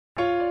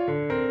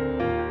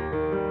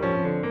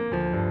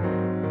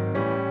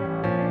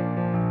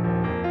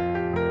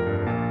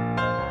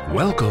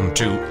Welcome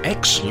to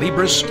Ex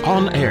Libris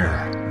On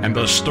Air and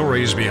the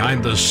stories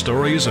behind the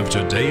stories of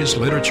today's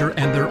literature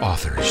and their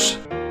authors.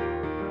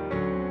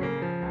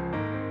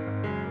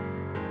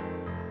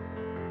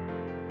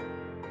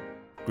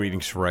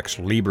 Greetings for Ex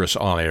Libris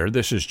On Air.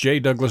 This is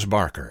J. Douglas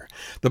Barker.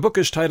 The book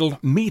is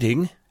titled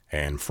Meeting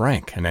Anne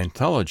Frank, an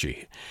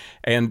anthology.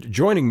 And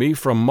joining me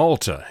from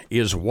Malta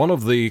is one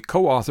of the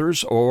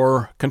co-authors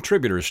or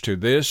contributors to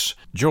this,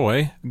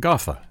 Joy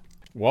Gotha.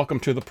 Welcome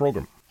to the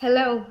program.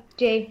 Hello,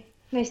 Jay.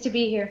 Nice to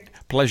be here.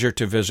 Pleasure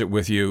to visit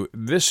with you.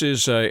 This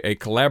is a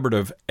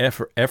collaborative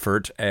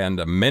effort,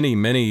 and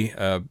many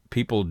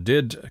people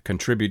did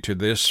contribute to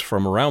this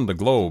from around the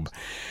globe.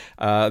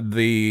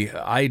 The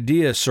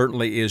idea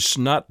certainly is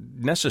not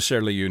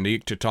necessarily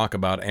unique to talk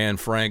about Anne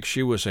Frank.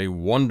 She was a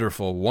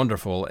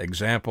wonderful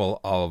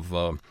example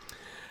of,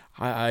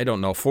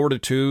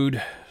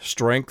 fortitude,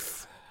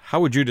 strength. How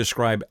would you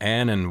describe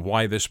Anne and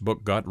why this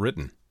book got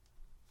written?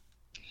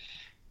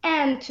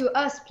 Anne, to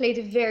us, played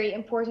a very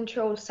important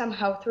role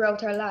somehow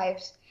throughout our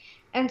lives.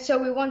 And so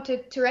we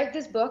wanted to write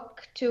this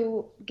book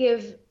to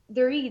give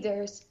the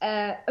readers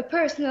a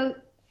personal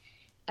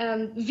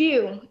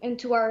view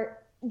into our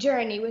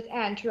journey with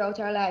Anne throughout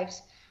our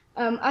lives.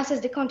 Us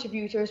as the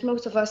contributors,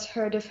 most of us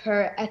heard of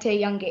her at a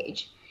young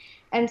age.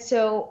 And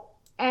so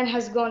Anne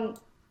has gone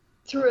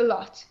through a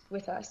lot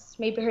with us.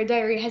 Maybe her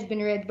diary has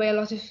been read by a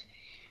lot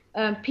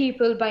of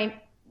people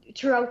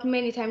throughout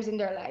many times in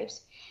their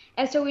lives.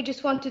 And so we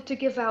just wanted to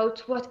give out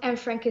what Anne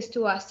Frank is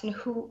to us and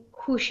who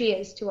she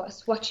is to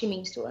us, what she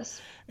means to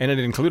us. And it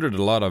included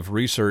a lot of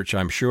research,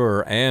 I'm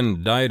sure.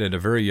 Anne died at a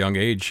very young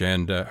age,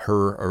 and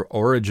her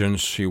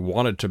origins, she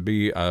wanted to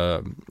be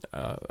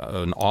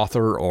an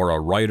author or a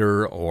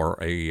writer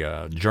or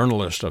a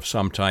journalist of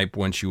some type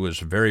when she was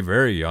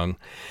very young.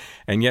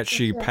 And yet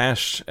she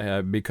passed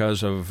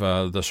because of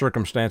the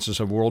circumstances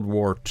of World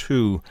War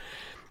II.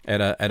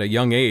 At a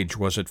young age.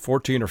 Was it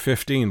 14 or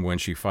 15 when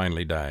she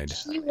finally died?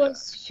 She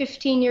was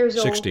 15 years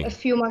old, 16. A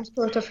few months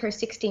short of her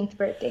 16th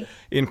birthday.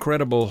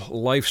 Incredible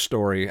life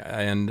story.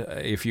 And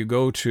if you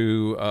go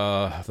to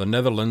the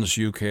Netherlands,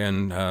 you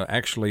can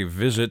actually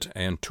visit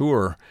and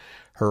tour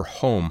her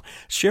home.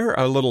 Share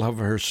a little of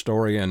her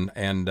story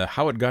and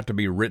how it got to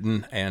be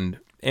written and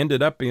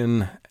ended up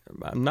in,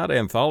 not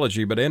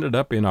anthology, but ended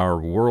up in our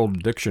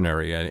world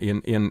dictionary,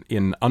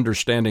 in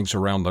understandings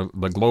around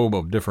the globe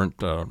of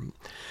different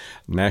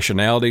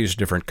nationalities,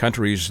 different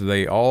countries.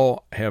 They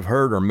all have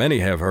heard, or many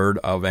have heard,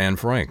 of Anne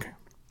Frank.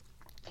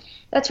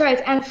 That's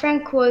right. Anne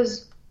Frank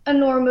was a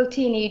normal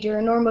teenager,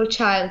 a normal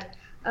child,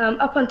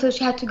 up until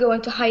she had to go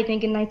into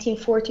hiding in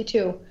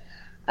 1942.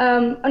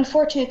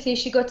 Unfortunately,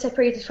 she got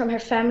separated from her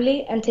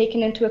family and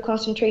taken into a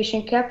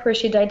concentration camp where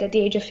she died at the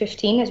age of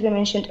 15, as we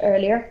mentioned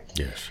earlier.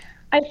 Yes.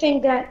 I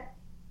think that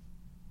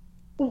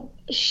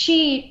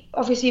she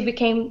obviously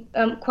became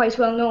quite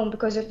well known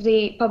because of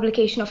the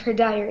publication of her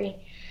diary.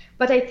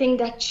 But I think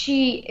that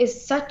she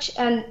is such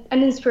an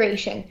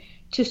inspiration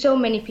to so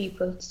many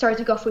people,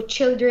 starting off with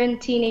children,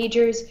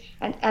 teenagers,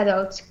 and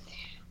adults.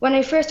 When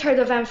I first heard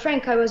of Anne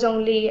Frank, I was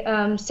only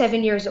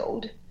 7 years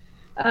old.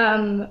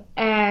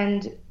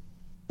 And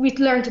we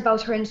learned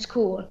about her in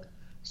school.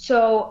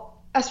 So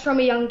as from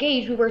a young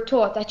age, we were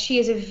taught that she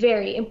is a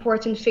very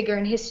important figure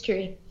in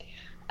history.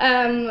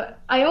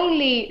 I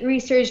only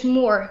researched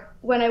more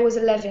when I was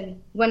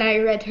 11, when I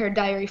read her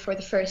diary for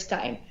the first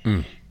time.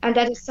 And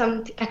that is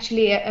a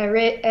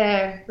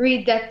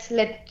read that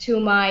led to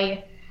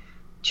my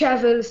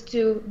travels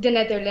to the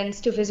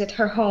Netherlands to visit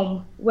her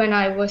home when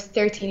I was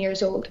 13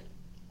 years old.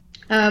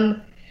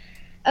 A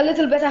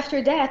little bit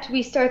after that,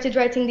 we started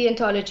writing the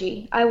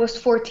anthology. I was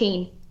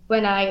 14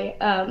 when I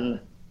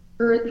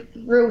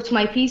wrote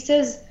my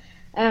pieces.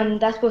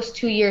 That was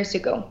 2 years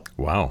ago.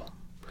 Wow.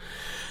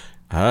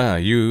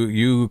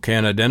 You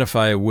can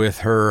identify with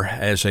her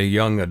as a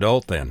young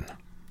adult then.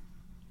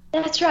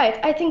 That's right.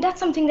 I think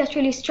that's something that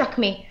really struck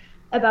me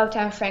about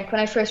Anne Frank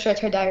when I first read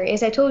her diary.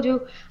 As I told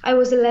you, I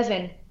was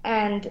 11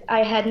 and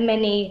I had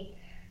many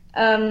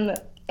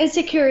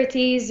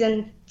insecurities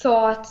and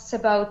thoughts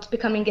about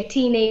becoming a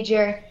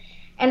teenager,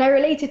 and I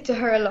related to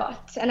her a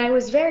lot. And I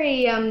was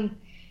very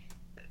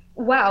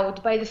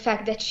wowed by the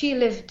fact that she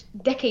lived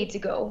decades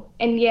ago,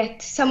 and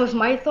yet some of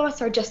my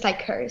thoughts are just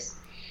like hers.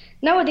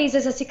 Nowadays,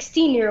 as a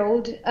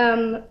 16-year-old,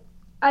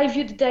 I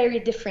view the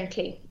diary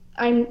differently.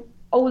 I'm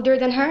older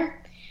than her.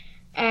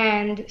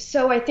 And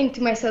so I think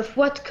to myself,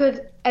 what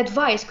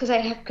advice could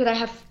I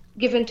have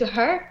given to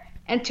her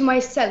and to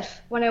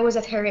myself when I was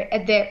at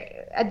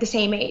the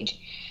same age?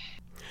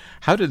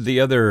 How did the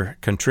other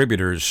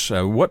contributors,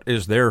 what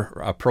is their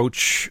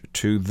approach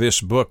to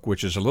this book,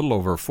 which is a little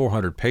over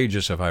 400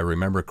 pages, if I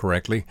remember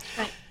correctly?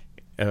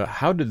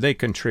 How did they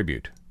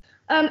contribute?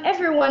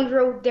 Everyone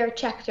wrote their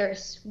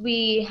chapters.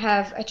 We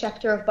have a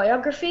chapter of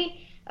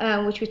biography,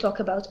 which we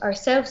talk about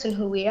ourselves and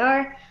who we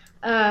are.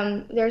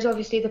 There's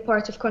obviously the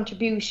part of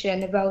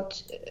contribution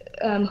about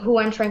who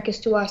Anne Frank is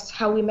to us,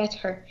 how we met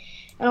her.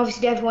 And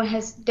obviously everyone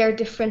has their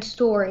different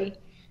story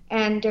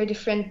and their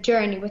different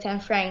journey with Anne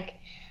Frank.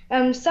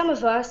 Some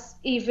of us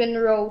even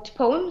wrote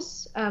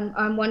poems.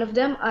 I'm one of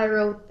them. I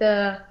wrote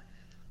the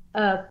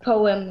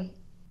poem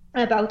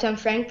about Anne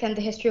Frank and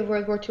the history of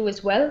World War II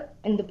as well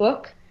in the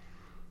book.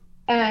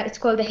 It's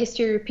called The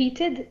History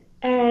Repeated,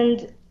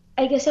 and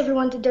I guess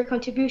everyone did their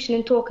contribution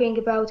in talking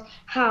about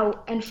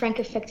how Anne Frank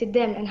affected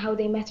them and how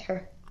they met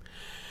her.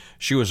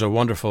 She was a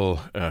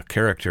wonderful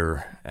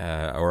character,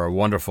 or a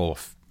wonderful,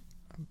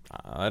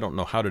 I don't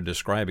know how to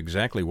describe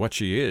exactly what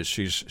she is.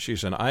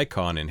 She's an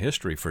icon in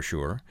history for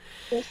sure.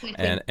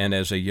 And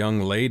as a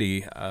young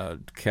lady,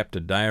 kept a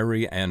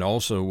diary and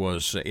also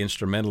was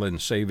instrumental in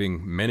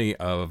saving many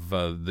of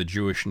the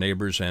Jewish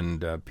neighbors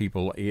and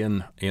people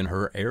in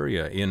her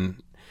area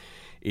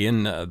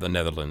in the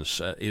Netherlands.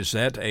 Is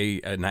that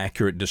an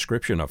accurate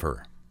description of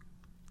her?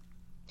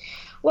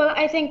 Well,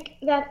 I think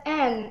that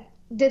Anne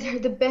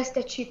did the best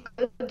that she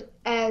could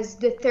as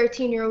the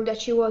 13-year-old that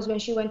she was when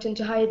she went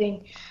into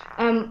hiding.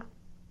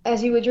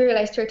 As you would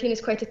realize, 13 is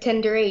quite a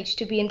tender age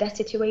to be in that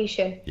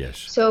situation. Yes.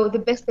 So the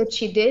best that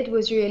she did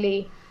was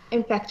really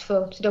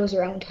impactful to those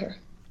around her.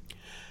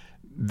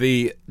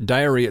 The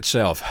diary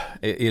itself,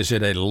 is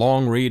it a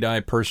long read? I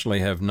personally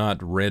have not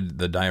read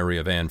the Diary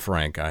of Anne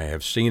Frank. I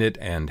have seen it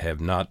and have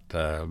not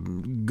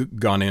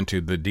gone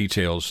into the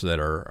details that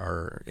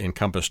are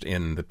encompassed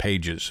in the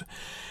pages.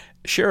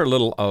 Share a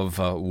little of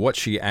what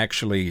she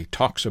actually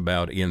talks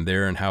about in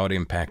there and how it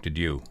impacted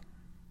you.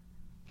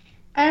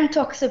 Anne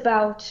talks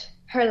about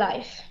her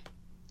life.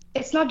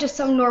 It's not just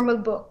some normal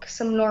book,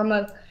 some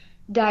normal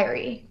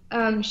diary.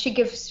 She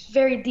gives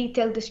very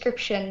detailed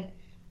description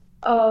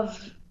of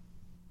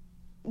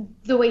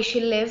the way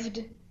she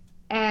lived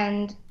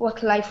and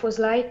what life was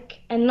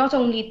like. And not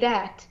only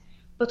that,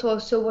 but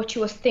also what she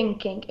was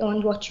thinking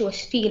and what she was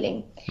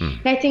feeling.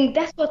 And I think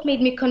that's what made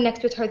me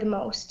connect with her the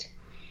most.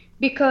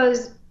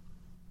 Because,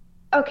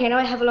 okay, now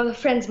I have a lot of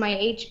friends my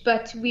age,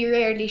 but we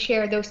rarely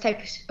share those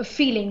types of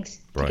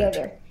feelings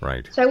together.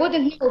 Right. So I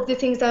wouldn't know if the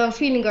things that I'm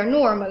feeling are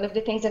normal, if the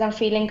things that I'm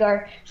feeling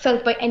are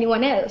felt by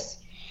anyone else.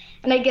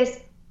 And I guess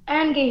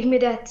Anne gave me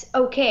that,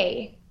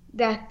 okay,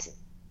 that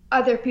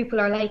other people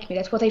are like me,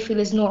 that what I feel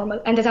is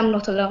normal, and that I'm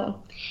not alone.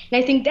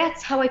 And I think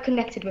that's how I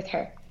connected with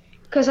her,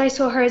 because I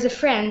saw her as a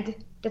friend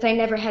that I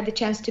never had the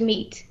chance to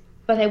meet,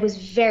 but I was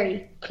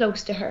very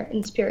close to her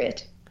in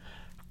spirit.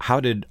 How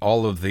did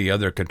all of the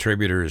other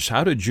contributors,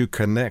 how did you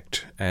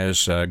connect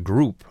as a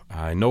group?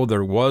 I know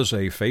there was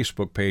a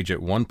Facebook page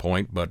at one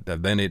point, but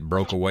then it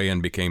broke away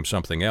and became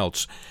something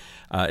else.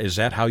 Is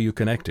that how you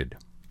connected?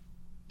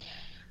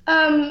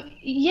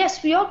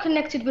 Yes, we all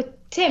connected with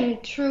Tim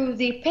through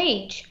the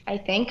page, I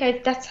think.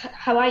 That's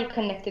how I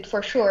connected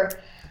for sure.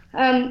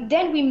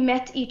 Then we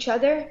met each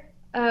other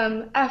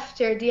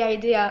after the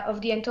idea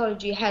of the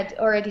anthology had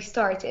already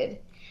started.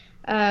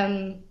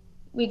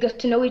 We got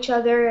to know each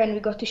other and we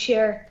got to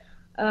share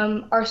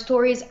our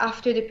stories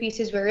after the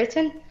pieces were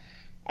written.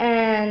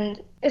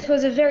 And it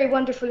was a very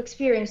wonderful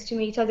experience to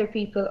meet other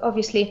people,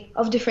 obviously,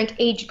 of different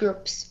age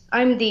groups.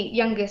 I'm the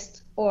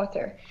youngest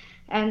author.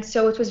 And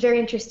so it was very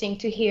interesting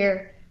to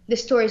hear the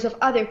stories of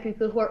other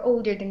people who are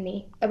older than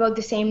me about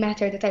the same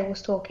matter that I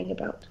was talking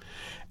about.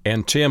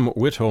 And Tim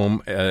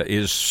Whitholm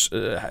is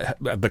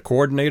the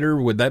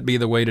coordinator. Would that be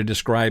the way to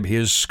describe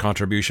his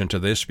contribution to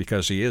this?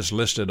 Because he is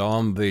listed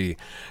on the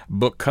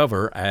book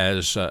cover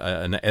as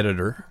an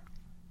editor.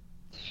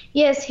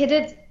 Yes, he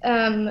did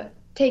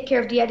take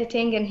care of the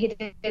editing, and he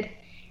did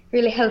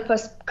really help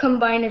us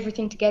combine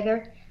everything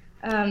together.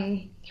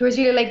 He was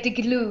really like the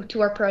glue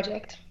to our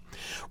project.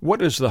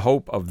 What is the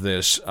hope of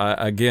this?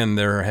 Again,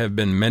 there have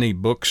been many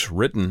books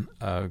written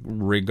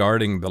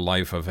regarding the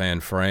life of Anne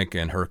Frank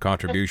and her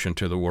contribution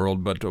to the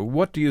world, but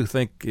what do you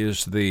think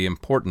is the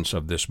importance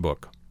of this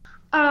book?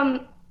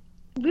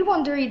 We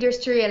want the readers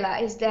to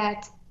realize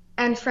that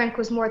Anne Frank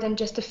was more than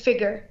just a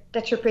figure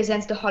that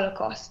represents the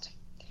Holocaust.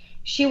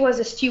 She was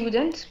a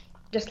student,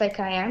 just like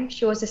I am.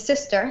 She was a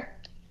sister.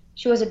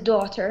 She was a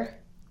daughter,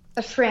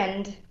 a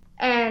friend,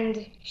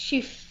 and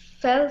she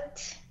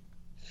felt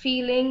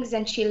feelings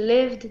and she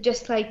lived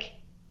just like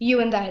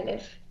you and I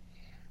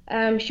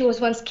live. She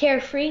was once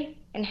carefree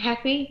and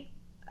happy,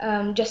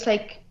 just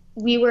like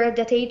we were at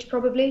that age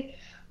probably,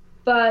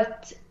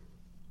 but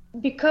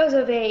because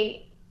of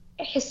a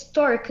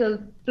historical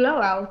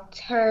blowout,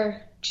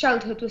 her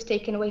childhood was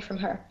taken away from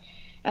her,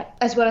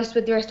 as well as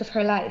with the rest of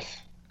her life.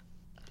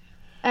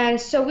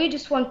 And so we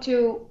just want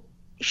to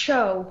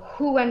show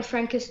who Anne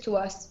Frank is to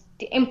us,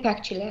 the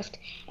impact she left,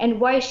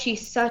 and why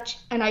she's such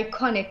an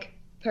iconic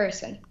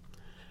person.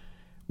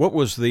 What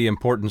was the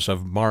importance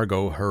of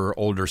Margot, her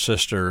older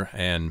sister,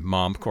 and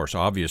mom? Of course,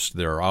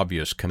 there are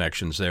obvious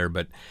connections there,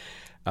 but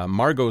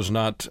Margot's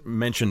not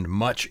mentioned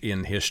much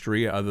in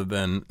history other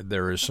than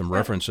there is some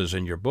references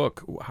in your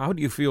book. How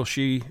do you feel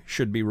she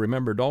should be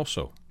remembered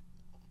also?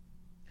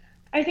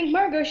 I think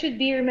Margot should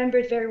be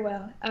remembered very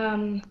well.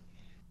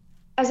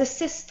 As a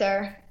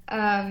sister,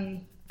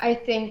 I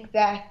think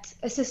that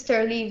a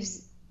sister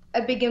leaves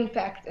a big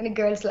impact in a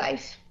girl's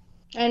life.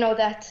 I know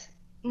that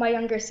my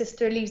younger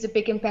sister leaves a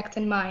big impact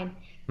in mine,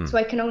 so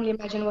I can only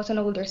imagine what an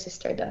older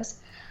sister does.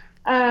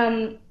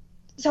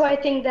 So I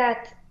think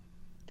that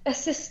a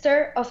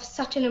sister of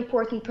such an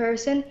important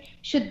person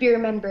should be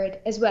remembered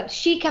as well.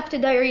 She kept a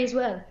diary as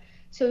well.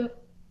 So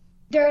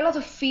there are a lot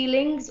of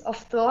feelings, of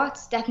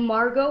thoughts that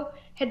Margot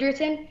had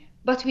written,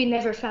 but we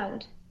never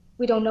found.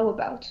 We don't know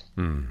about.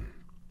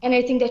 And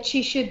I think that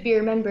she should be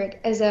remembered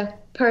as a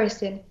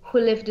person who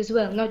lived as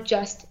well, not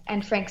just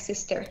Anne Frank's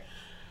sister.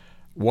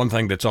 One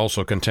thing that's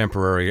also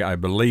contemporary, I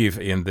believe,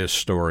 in this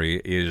story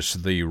is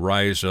the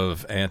rise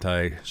of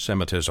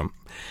anti-Semitism.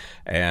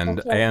 And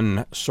That's right.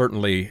 Anne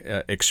certainly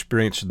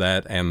experienced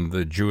that, and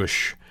the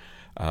Jewish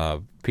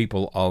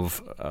people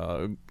of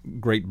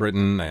Great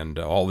Britain and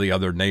all the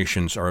other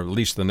nations, or at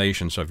least the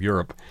nations of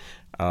Europe,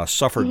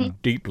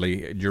 suffered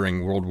deeply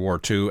during World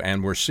War II.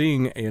 And we're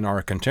seeing in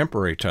our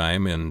contemporary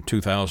time, in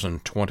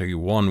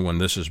 2021, when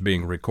this is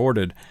being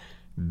recorded,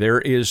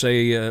 there is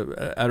a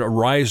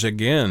rise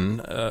again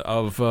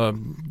of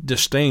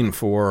disdain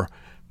for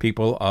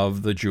people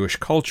of the Jewish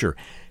culture.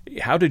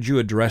 How did you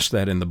address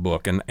that in the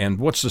book, and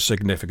what's the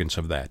significance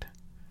of that?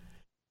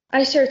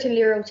 I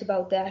certainly wrote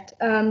about that.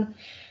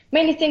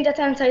 Many think that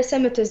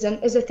anti-Semitism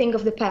is a thing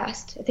of the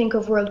past, a thing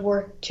of World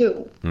War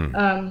II,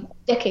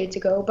 decades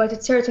ago, but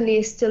it certainly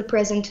is still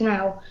present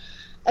now,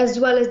 as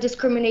well as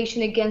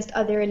discrimination against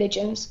other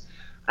religions.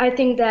 I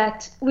think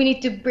that we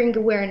need to bring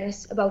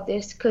awareness about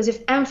this, because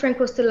if Anne Frank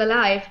was still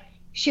alive,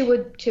 she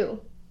would too.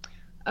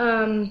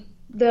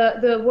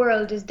 The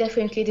world is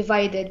definitely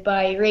divided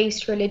by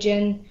race,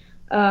 religion,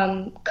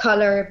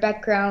 color,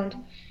 background,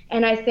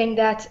 and I think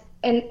that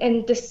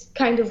in this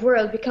kind of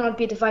world, we cannot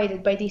be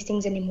divided by these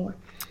things anymore.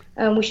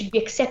 We should be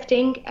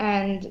accepting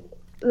and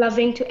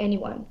loving to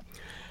anyone.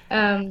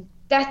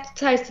 That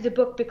ties to the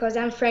book because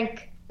Anne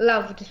Frank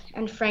loved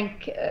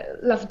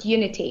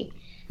unity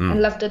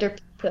and loved other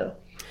people.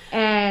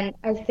 And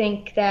I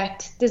think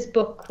that this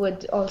book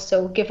would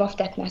also give off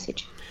that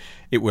message.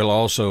 It will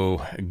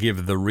also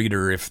give the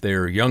reader, if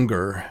they're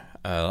younger,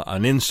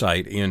 an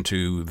insight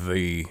into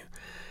the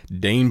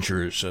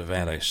dangers of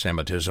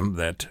anti-Semitism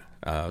that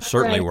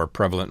certainly were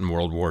prevalent in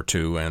World War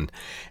II,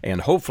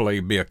 and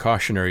hopefully be a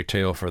cautionary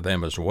tale for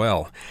them as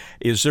well.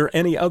 Was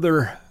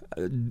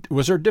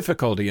there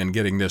difficulty in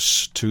getting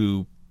this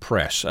to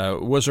press?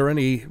 Was there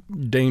any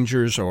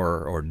dangers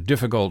or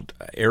difficult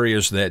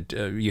areas that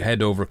you had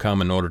to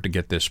overcome in order to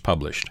get this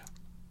published?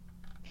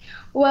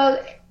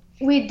 Well,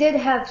 we did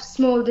have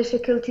small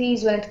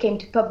difficulties when it came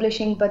to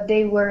publishing, but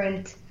they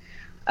weren't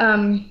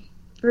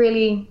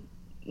really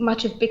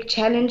much of big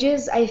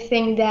challenges. I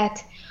think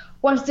that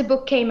once the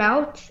book came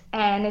out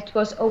and it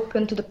was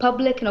open to the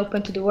public and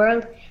open to the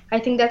world, I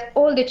think that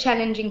all the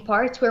challenging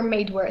parts were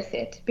made worth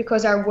it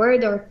because our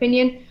word, our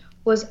opinion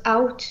was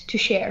out to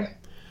share.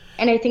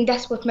 And I think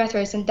that's what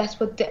matters, and that's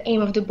what the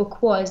aim of the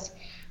book was.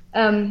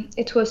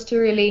 It was to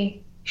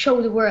really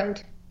show the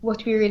world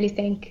what we really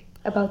think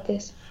about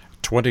this.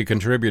 20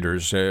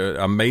 contributors,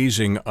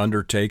 amazing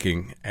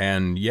undertaking,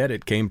 and yet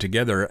it came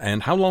together.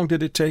 And how long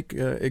did it take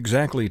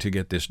exactly to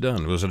get this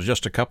done? Was it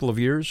just a couple of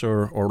years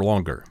or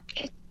longer?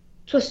 It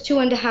was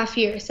 2.5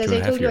 years. As I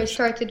told you, I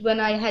started when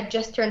I had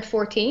just turned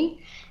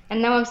 14,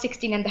 and now I'm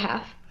 16 and a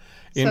half.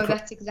 So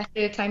that's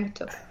exactly the time it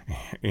took.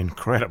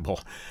 Incredible.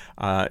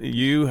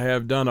 You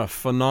have done a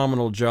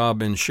phenomenal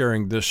job in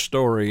sharing this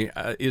story.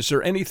 Is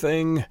there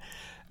anything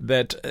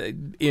that,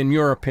 in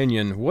your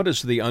opinion, what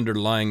is the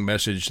underlying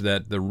message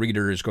that the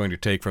reader is going to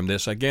take from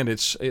this? Again,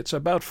 it's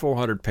about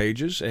 400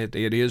 pages. It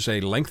is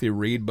a lengthy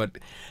read, but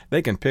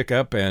they can pick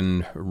up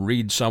and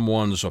read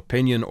someone's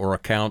opinion or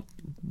account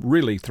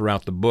really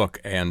throughout the book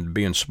and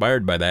be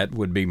inspired by that.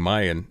 Would be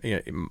my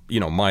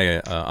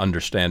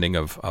understanding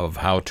of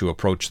how to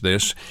approach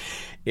this.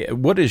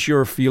 What is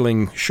your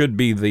feeling should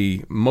be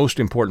the most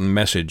important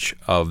message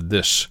of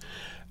this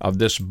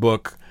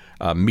book,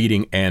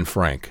 Meeting Anne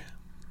Frank?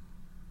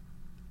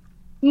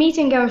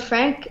 Meeting Anne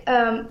Frank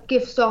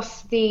gives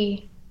off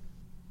the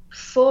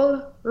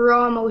full,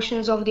 raw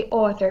emotions of the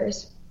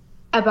authors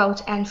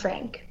about Anne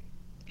Frank.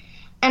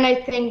 And I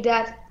think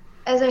that,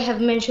 as I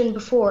have mentioned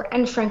before,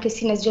 Anne Frank is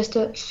seen as just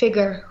a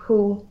figure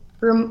who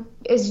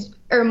is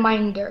a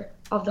reminder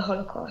of the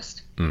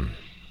Holocaust.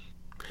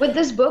 With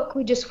this book,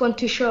 we just want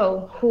to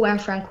show who Anne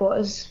Frank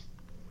was,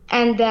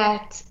 and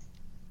that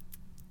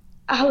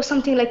how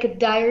something like a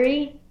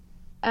diary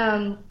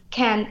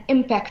can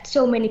impact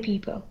so many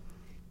people.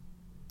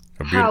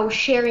 How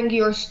sharing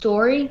your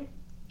story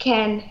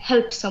can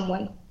help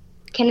someone,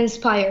 can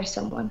inspire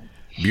someone.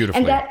 Beautifully.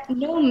 And that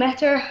no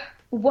matter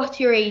what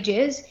your age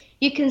is,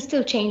 you can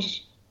still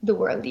change the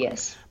world,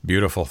 yes.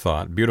 Beautiful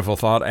thought.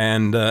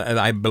 And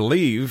I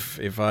believe,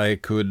 if I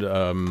could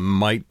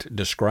might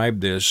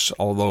describe this,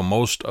 although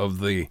most of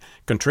the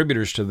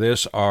contributors to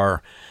this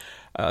are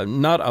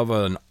not of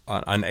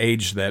an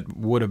age that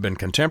would have been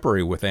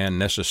contemporary with Anne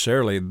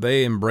necessarily,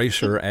 they embrace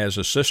her as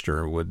a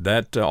sister. Would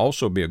that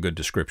also be a good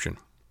description?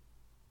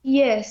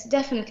 Yes,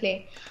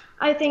 definitely.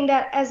 I think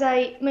that, as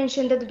I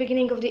mentioned at the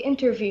beginning of the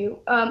interview,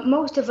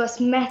 most of us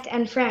met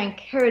Anne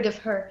Frank, heard of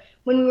her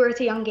when we were at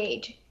a young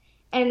age,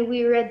 and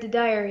we read the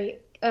diary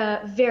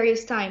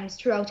various times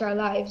throughout our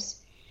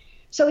lives.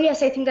 So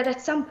yes, I think that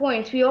at some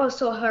point we all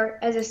saw her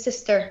as a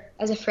sister,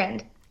 as a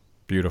friend.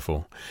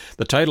 Beautiful.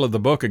 The title of the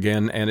book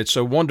again, and it's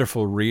a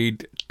wonderful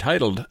read,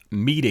 titled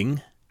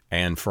Meeting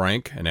Anne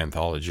Frank, an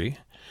anthology,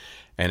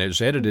 and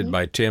it's edited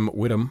by Tim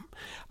Whittam.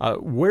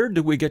 Where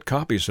do we get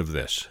copies of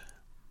this?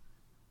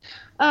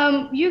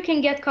 You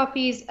can get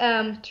copies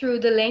through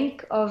the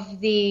link of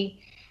the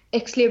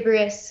Ex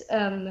Libris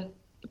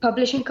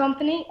publishing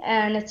company,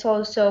 and it's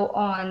also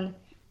on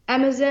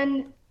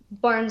Amazon,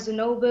 Barnes &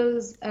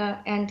 Nobles,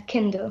 and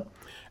Kindle.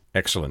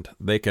 Excellent.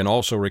 They can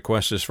also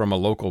request this from a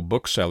local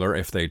bookseller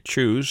if they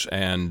choose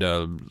and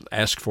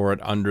ask for it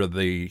under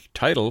the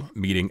title,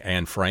 Meeting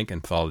Anne Frank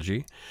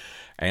Anthology,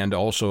 and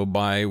also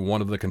by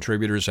one of the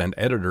contributors and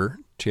editor,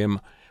 Tim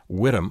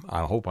Whittam.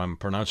 I hope I'm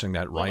pronouncing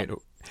that right.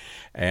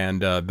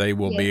 And they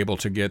will be able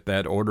to get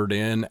that ordered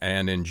in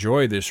and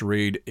enjoy this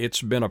read.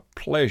 It's been a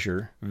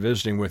pleasure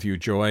visiting with you,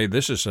 Joy.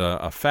 This is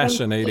a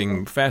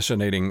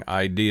fascinating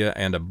idea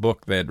and a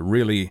book that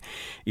really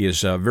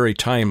is very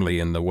timely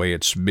in the way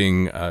it's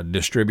being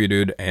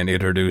distributed and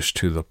introduced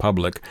to the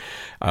public.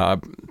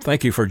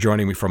 Thank you for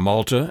joining me from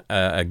Malta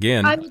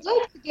again. I would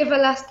like to give a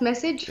last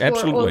message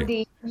for all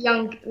the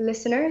young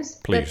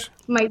listeners that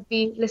might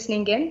be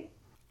listening in.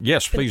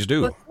 Yes, please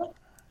do.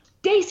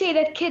 They say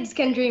that kids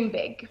can dream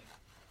big.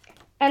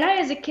 And I,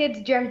 as a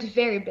kid, dreamt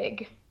very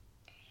big.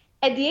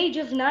 At the age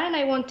of 9,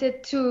 I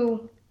wanted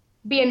to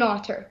be an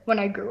author when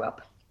I grew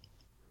up.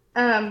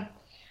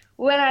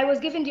 When I was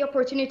given the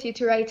opportunity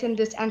to write in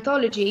this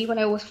anthology when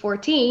I was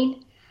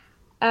 14,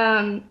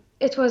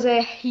 it was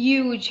a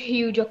huge,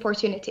 huge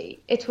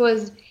opportunity. It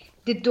was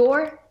the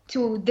door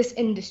to this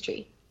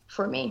industry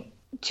for me.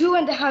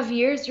 2.5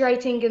 years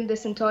writing in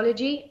this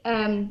anthology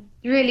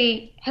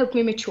really helped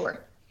me mature.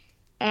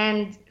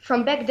 And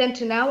from back then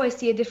to now, I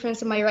see a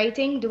difference in my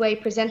writing, the way I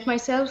present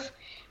myself,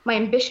 my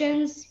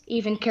ambitions,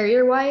 even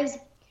career-wise.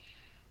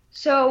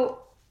 So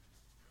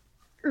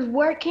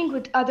working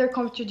with other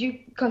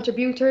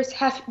contributors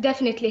have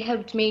definitely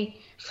helped me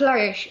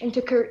flourish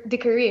into the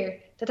career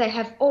that I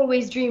have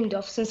always dreamed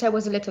of since I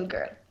was a little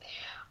girl.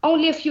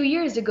 Only a few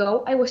years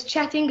ago, I was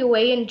chatting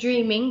away and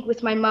dreaming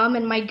with my mom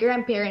and my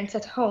grandparents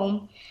at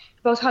home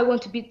about how I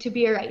want to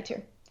be a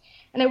writer.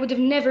 And I would have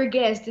never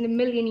guessed in a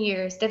million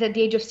years that at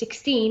the age of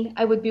 16,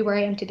 I would be where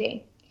I am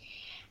today.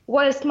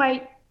 Whilst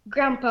my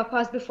grandpa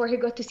passed before he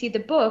got to see the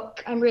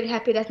book, I'm really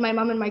happy that my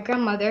mom and my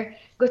grandmother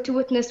got to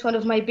witness one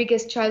of my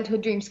biggest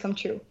childhood dreams come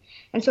true.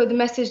 And so the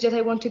message that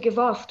I want to give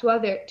off to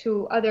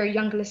other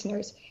young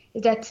listeners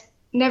is that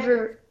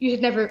you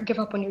should never give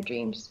up on your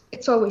dreams.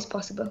 It's always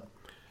possible.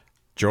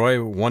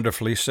 Joy,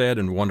 wonderfully said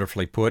and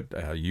wonderfully put.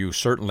 You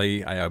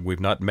certainly,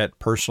 we've not met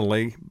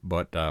personally,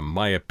 but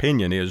my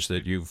opinion is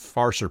that you've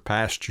far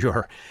surpassed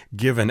your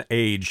given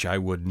age. I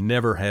would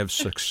never have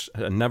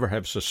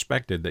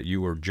suspected that you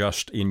were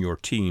just in your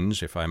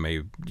teens, if I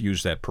may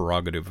use that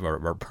prerogative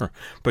or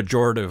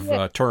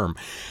pejorative term.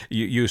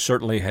 You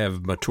certainly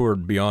have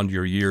matured beyond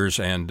your years,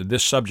 and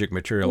this subject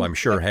material, I'm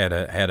sure, had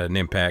an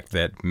impact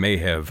that may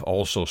have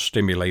also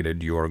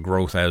stimulated your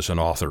growth as an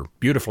author.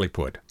 Beautifully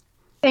put.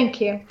 Thank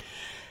you.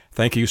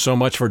 Thank you so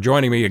much for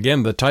joining me.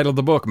 Again, the title of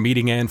the book,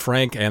 Meeting Anne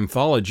Frank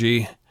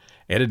Anthology,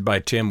 edited by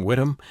Tim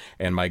Whittam,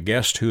 and my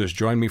guest who has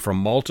joined me from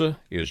Malta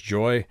is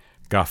Joy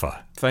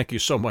Gaffa. Thank you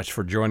so much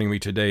for joining me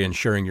today and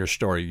sharing your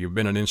story. You've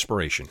been an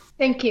inspiration.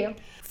 Thank you.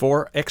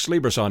 For Ex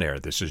Libris On Air,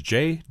 this is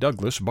J.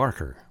 Douglas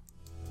Barker.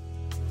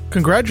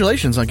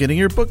 Congratulations on getting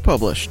your book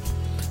published.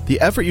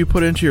 The effort you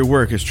put into your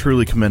work is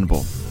truly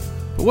commendable.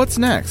 But what's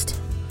next?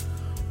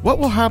 What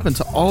will happen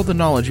to all the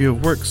knowledge you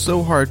have worked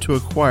so hard to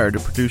acquire to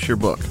produce your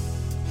book?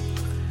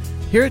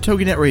 Here at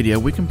TogiNet Radio,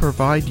 we can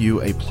provide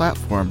you a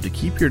platform to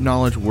keep your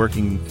knowledge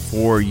working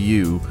for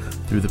you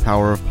through the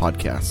power of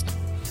podcast.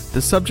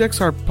 The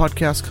subjects our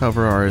podcasts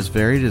cover are as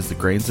varied as the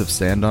grains of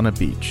sand on a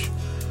beach.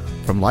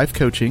 From life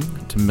coaching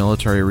to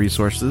military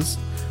resources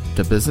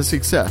to business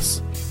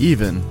success,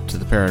 even to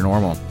the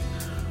paranormal.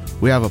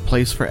 We have a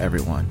place for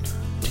everyone.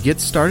 To get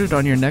started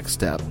on your next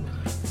step,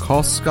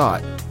 call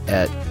Scott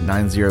at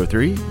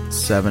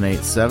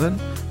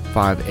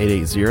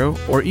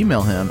 903-787-5880 or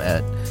email him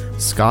at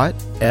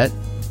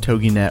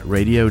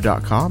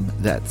scott@toginetradio.com.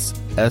 That's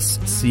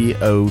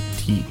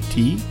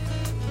SCOTT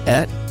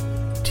at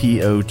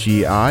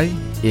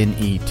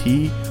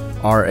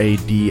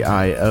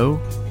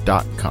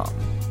TOGINETRADIO.com.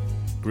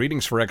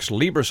 Greetings for Ex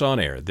Libris On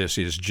Air. This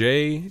is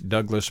J.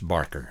 Douglas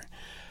Barker.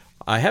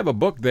 I have a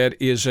book that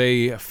is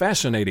a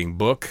fascinating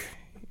book,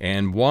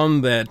 and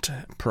one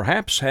that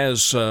perhaps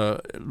has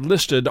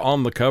listed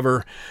on the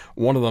cover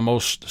one of the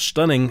most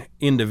stunning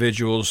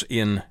individuals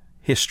in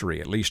history,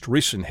 at least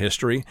recent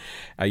history,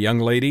 a young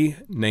lady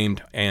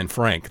named Anne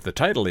Frank. The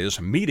title is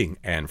Meeting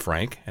Anne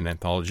Frank, an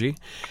anthology,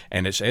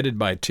 and it's edited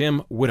by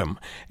Tim Whittam.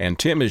 And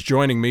Tim is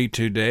joining me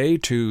today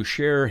to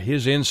share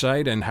his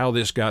insight and how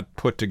this got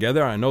put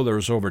together. I know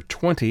there's over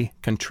 20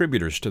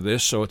 contributors to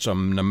this, so it's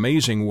an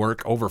amazing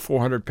work, over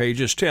 400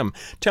 pages. Tim,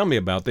 tell me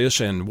about this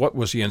and what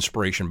was the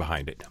inspiration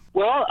behind it?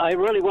 Well, I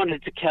really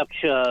wanted to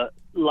capture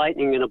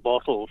lightning in a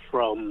bottle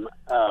from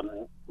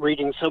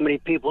reading so many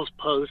people's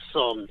posts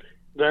on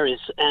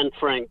various Anne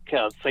Frank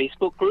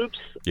Facebook groups.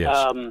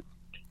 Yes.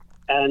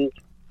 And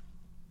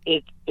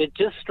it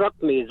just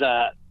struck me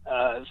that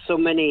so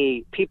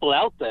many people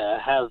out there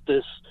have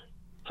this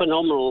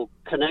phenomenal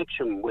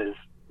connection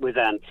with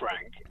Anne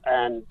Frank,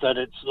 and that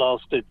it's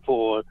lasted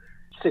for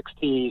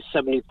 60,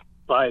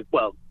 75,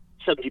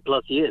 70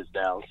 plus years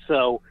now.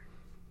 So,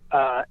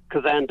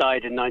 because Anne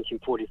died in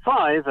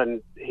 1945,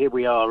 and here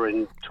we are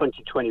in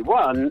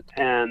 2021,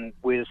 and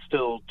we're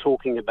still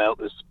talking about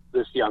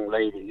this young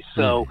lady.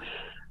 So,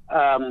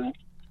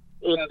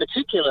 in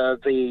particular,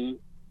 the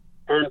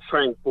Anne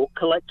Frank Book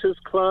Collectors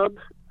Club,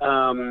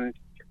 and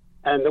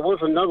there was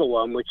another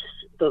one which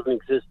doesn't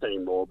exist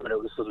anymore, but it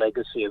was the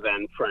legacy of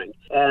Anne Frank.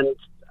 And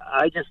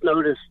I just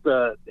noticed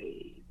that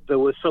there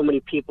were so many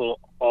people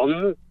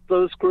on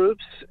those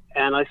groups,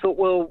 and I thought,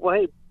 well,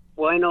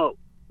 why not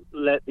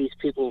let these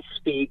people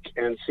speak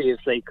and see if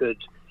they could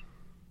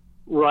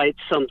write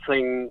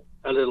something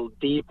a little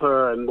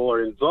deeper and more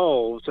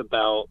involved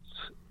about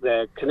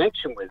their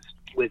connection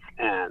with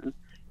Anne.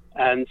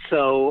 And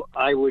so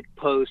I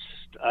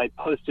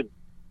posted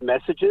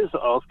messages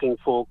asking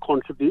for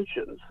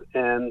contributions,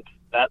 and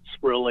that's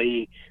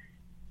really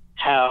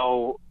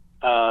how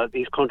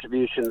these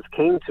contributions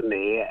came to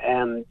me.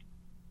 And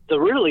there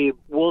really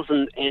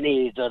wasn't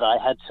any that I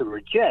had to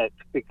reject,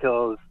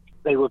 because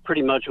they were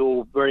pretty much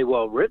all very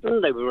well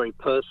written. They were very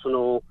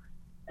personal,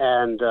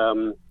 and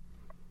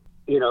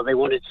they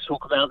wanted to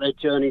talk about their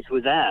journeys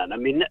with Anne. I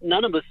mean,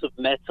 none of us have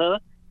met her,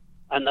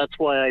 and that's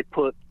why I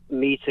put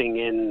meeting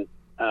in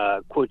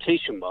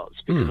quotation marks,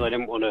 because I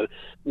didn't want to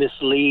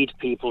mislead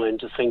people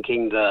into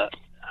thinking that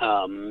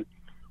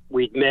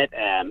we'd met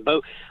Anne.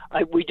 But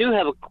we do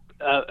have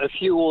a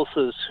few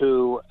authors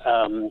who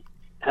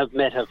have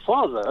met her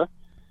father,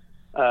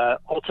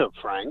 Otto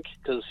Frank,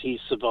 because he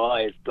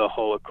survived the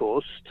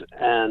Holocaust,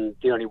 and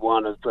the only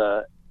one of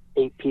the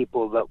 8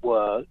 people that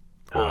were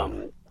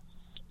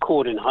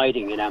caught in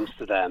hiding in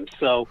Amsterdam.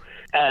 So,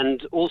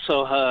 and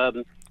also her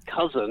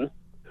cousin,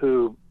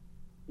 who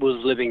was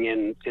living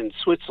in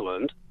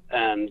Switzerland,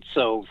 and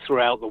so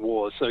throughout the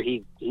war, so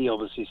he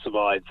obviously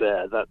survived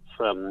there. That's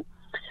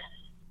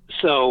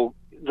so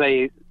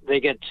they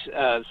get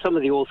some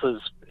of the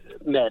authors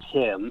met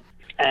him,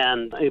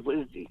 and it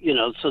was,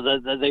 so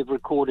that they've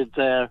recorded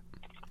their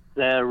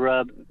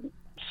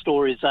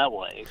stories that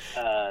way.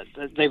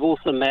 They've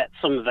also met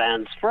some of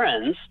Anne's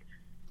friends,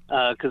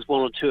 because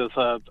 1 or 2 of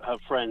her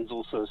friends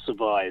also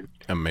survived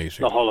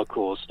Amazing. the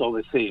Holocaust.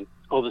 Obviously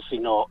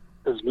not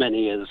as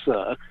many as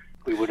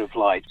we would have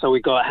liked. So we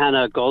got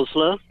Hannah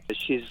Goslar.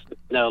 She's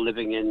now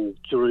living in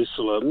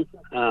Jerusalem.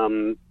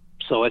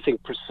 So I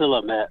think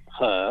Priscilla met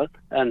her.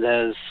 And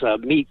there's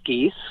Meet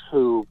Geese,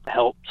 who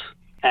helped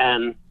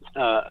Anne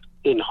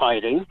in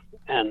hiding,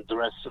 and the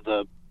rest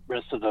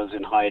of those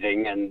in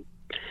hiding. And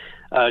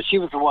she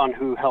was the one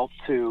who helped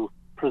to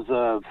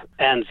preserve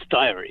Anne's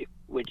diary,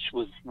 which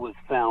was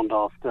found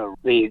after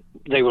they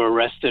were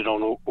arrested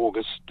on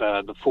August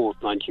the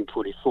 4th,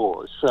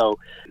 1944. So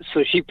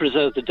she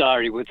preserved the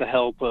diary with the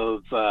help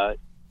of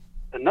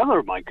another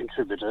of my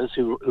contributors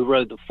who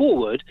wrote the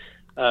foreword,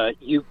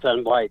 Joop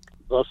van Wyk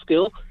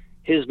Buskill.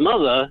 His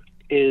mother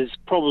is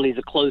probably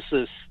the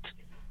closest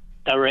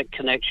direct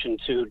connection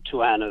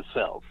to Anne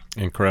herself.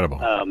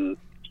 Incredible.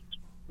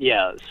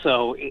 Yeah,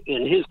 so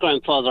his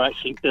grandfather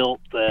actually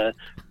built the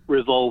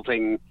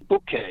revolving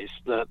bookcase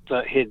that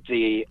hid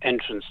the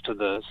entrance to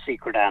the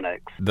secret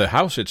annex. The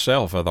house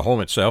itself, the home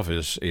itself,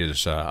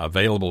 is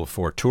available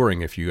for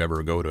touring if you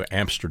ever go to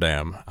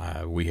Amsterdam.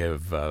 We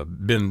have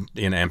been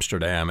in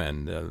Amsterdam,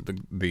 and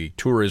the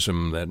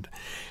tourism that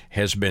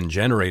has been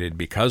generated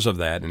because of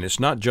that, and it's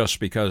not just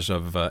because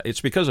of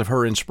it's because of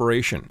her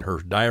inspiration, her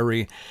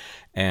diary,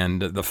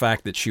 and the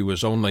fact that she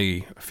was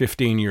only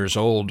 15 years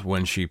old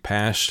when she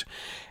passed.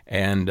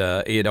 And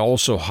it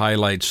also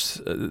highlights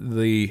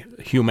the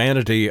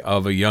humanity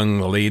of a young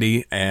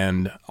lady,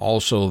 and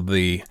also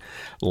the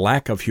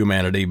lack of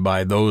humanity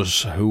by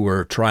those who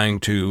were trying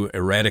to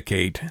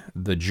eradicate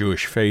the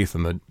Jewish faith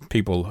and the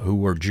people who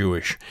were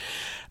Jewish.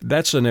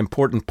 That's an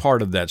important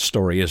part of that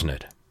story, isn't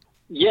it?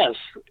 Yes,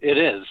 it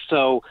is.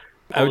 So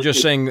I was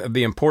just saying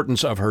the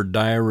importance of her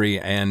diary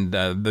and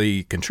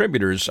the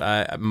contributors.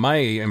 My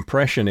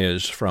impression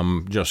is,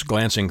 from just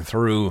glancing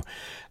through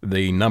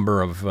the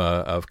number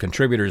of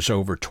contributors,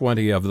 over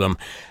 20 of them,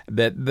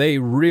 that they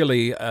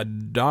really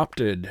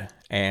adopted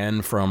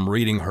Anne from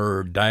reading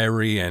her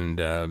diary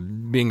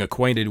and being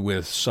acquainted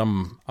with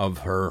some of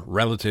her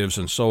relatives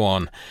and so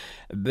on.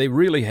 They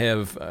really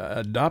have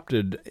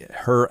adopted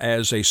her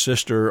as a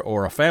sister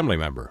or a family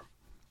member.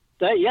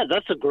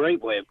 That's a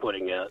great way of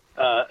putting it.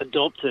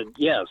 Adopted,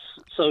 yes.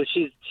 So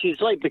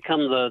she's like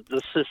become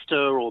the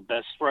sister or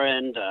best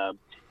friend,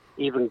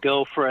 even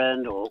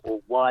girlfriend or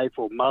wife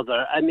or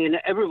mother. I mean,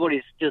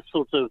 everybody's just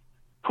sort of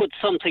put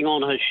something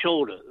on her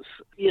shoulders.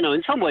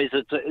 In some ways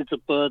it's a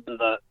burden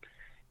that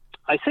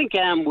I think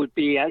Anne would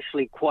be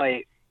actually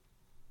quite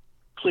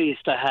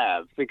pleased to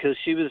have, because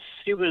she was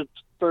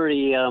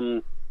very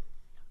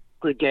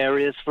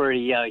gregarious,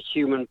 very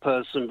human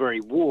person,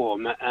 very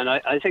warm, and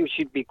I think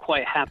she'd be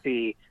quite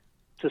happy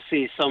to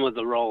see some of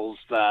the roles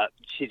that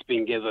she's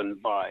been given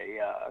by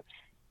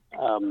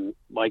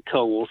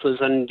co-authors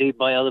and indeed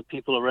by other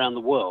people around the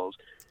world.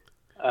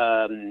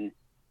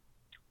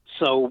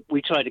 So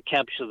we try to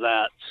capture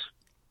that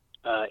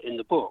in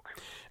the book.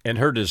 And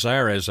her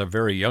desire as a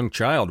very young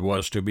child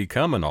was to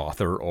become an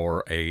author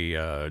or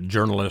a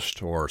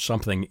journalist or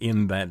something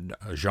in that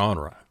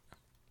genre.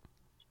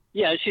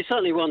 Yeah, she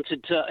certainly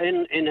wanted to.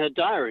 In her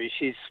diary,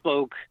 she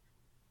spoke.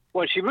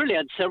 Well, she really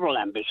had several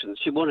ambitions.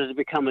 She wanted to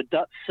become a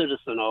Dutch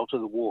citizen after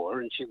the war,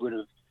 and she would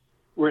have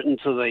written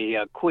to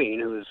the Queen,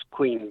 who was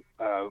Queen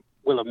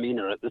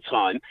Wilhelmina at the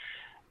time,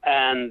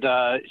 and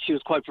she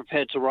was quite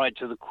prepared to write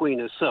to the Queen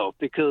herself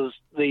because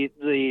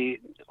the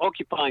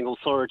occupying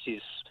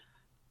authorities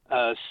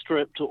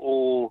stripped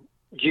all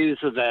Jews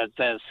of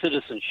their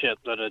citizenship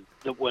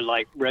that were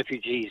like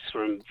refugees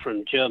from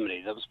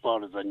Germany. That was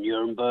part of the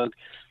Nuremberg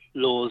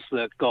laws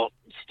that got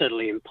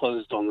steadily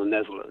imposed on the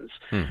Netherlands.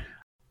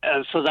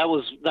 So that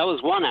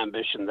was one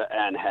ambition that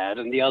Anne had,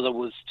 and the other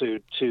was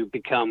to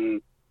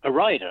become a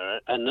writer.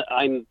 And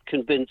I'm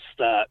convinced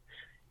that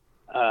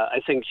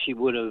I think she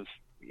would have,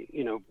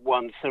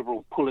 won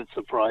several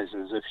Pulitzer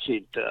Prizes if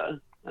she'd.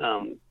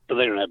 But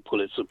they don't have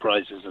Pulitzer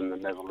Prizes in the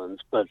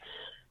Netherlands. But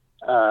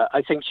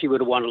I think she would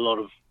have won a lot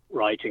of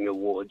writing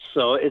awards.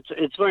 So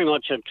it's very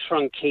much a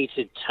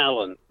truncated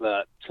talent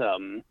that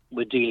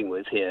we're dealing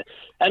with here.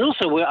 And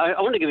also, I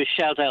want to give a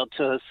shout out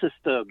to her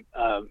sister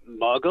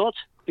Margot,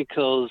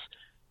 because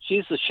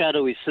she's the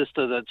shadowy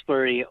sister that's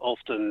very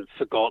often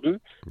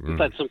forgotten. In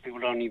fact, some people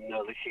don't even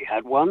know that she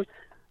had one.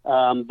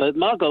 But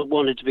Margot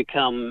wanted to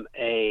become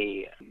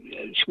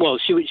she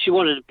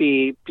wanted to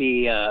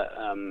be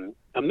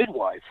a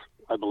midwife,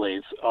 I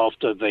believe,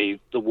 after the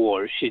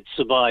war. She'd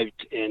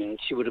survived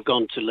she would have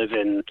gone to live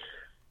in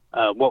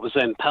what was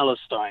then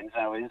Palestine,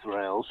 now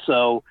Israel.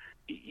 So,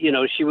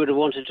 she would have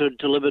wanted to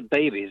deliver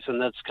babies,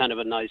 and that's kind of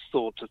a nice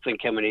thought to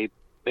think how many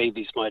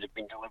babies might have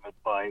been delivered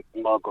by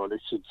Margot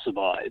if she'd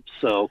survived.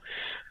 So,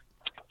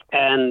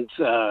 and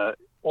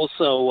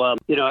also,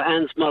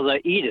 Anne's mother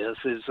Edith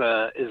is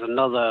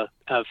another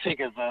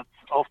figure that's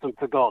often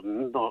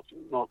forgotten, not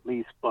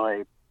least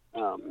by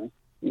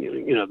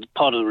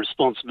part of the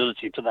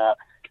responsibility for that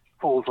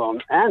falls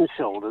on Anne's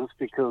shoulders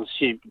because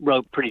she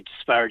wrote pretty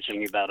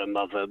disparagingly about her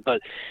mother.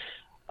 But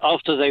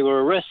after they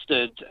were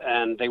arrested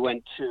and they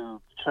went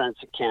to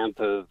transit camp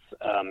of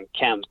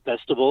Camp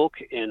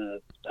Westerbork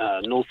in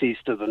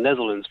northeast of the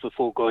Netherlands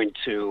before going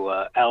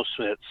to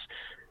Auschwitz,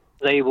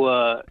 they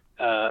were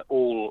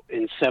all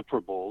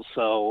inseparable.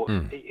 So,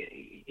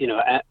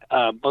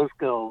 both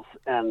girls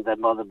and their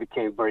mother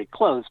became very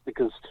close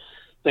because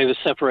they were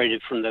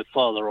separated from their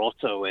father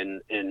Otto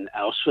in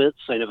Auschwitz.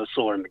 They never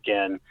saw him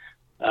again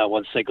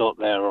once they got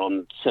there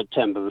on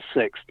September the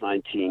 6th,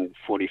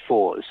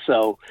 1944.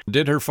 So,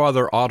 did her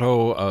father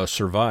Otto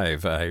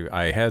survive?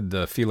 I had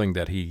the feeling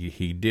that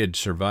he did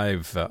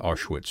survive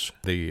Auschwitz,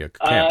 the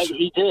camps.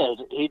 He did.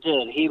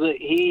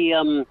 He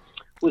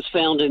was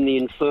found in the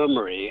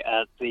infirmary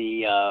at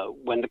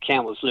when the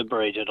camp was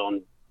liberated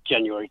on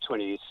January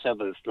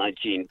 27th,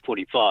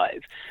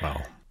 1945.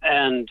 Wow.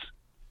 And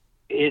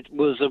it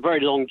was a very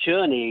long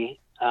journey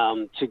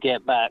to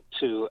get back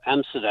to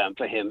Amsterdam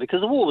for him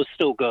because the war was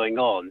still going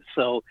on.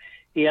 So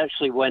he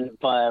actually went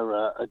via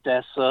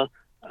Odessa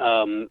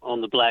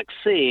on the Black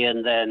Sea,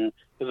 and then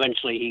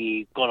eventually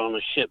he got on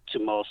a ship to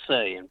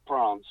Marseille in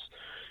France.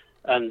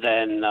 And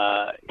then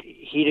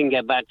he didn't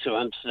get back to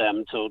Amsterdam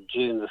until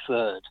June the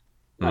 3rd,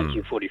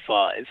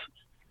 1945.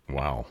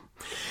 Wow.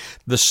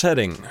 The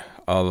setting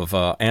of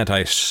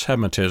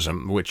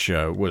anti-Semitism, which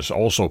was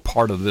also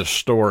part of this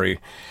story,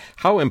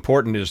 how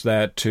important is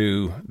that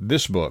to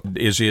this book?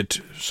 Is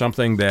it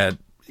something that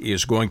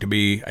is going to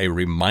be a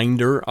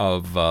reminder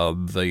of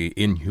the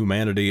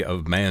inhumanity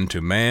of man to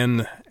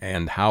man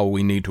and how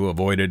we need to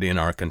avoid it in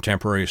our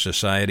contemporary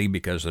society?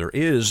 Because there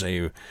is,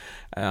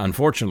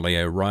 unfortunately,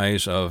 a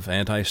rise of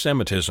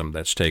anti-Semitism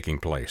that's taking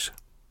place.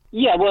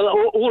 Yeah, well,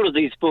 all of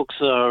these books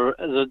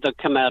that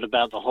come out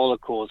about the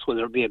Holocaust,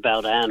 whether it be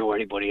about Anne or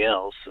anybody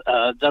else,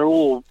 they're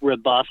all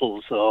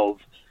rebuttals of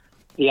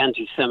the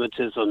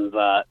anti-Semitism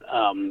that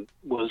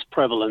was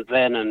prevalent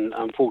then and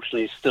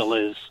unfortunately still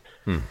is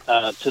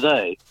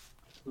today.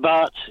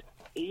 But,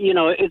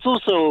 it's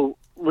also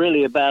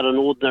really about an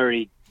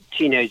ordinary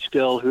teenage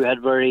girl who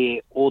had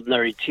very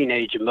ordinary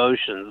teenage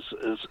emotions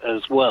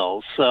as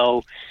well.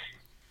 So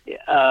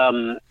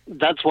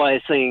that's why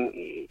I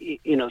think,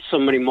 so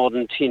many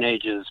modern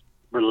teenagers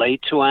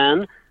relate to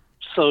Anne.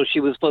 So she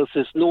was both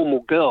this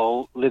normal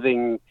girl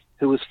who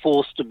was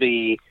forced to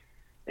be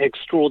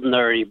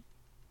extraordinary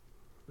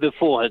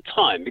before her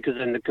time, because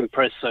in the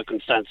compressed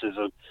circumstances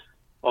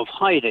of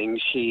hiding,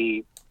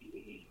 she,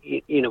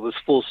 was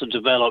forced to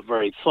develop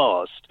very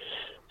fast.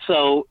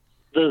 So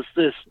there's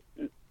this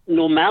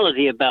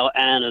normality about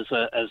Anne as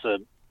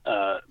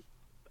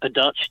a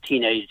Dutch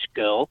teenage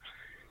girl.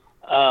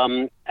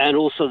 And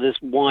also this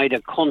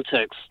wider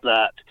context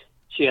that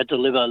she had to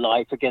live her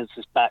life against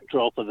this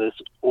backdrop of this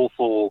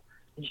awful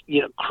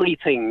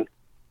creeping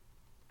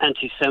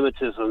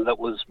anti-Semitism that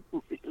was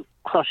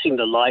crushing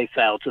the life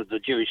out of the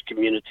Jewish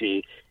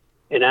community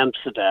in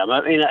Amsterdam.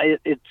 I mean,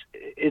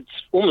 it's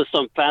almost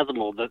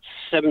unfathomable that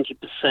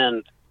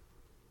 70%,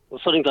 or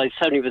something like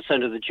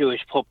 70% of the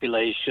Jewish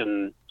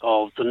population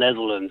of the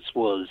Netherlands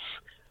was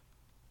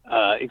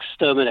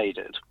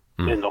exterminated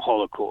in the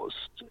Holocaust.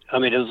 I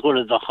mean, it was one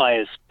of the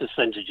highest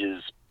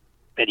percentages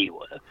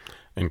anywhere.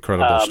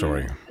 Incredible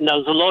story. Now,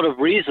 there's a lot of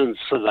reasons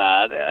for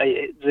that.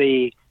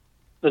 The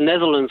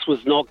Netherlands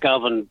was not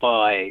governed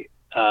by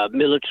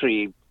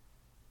military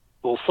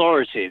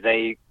authority.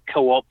 They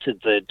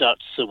co-opted the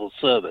Dutch civil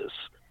service.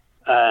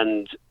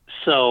 And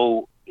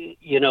so,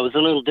 it was a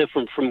little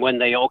different from when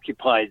they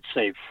occupied,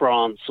 say,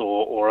 France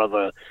or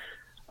other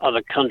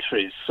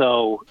countries.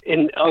 So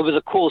over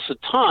the course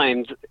of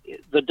time,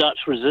 the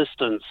Dutch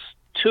resistance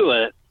to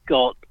it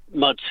got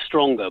much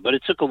stronger. But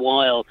it took a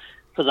while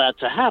for that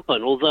to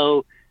happen,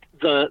 although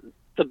the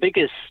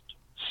biggest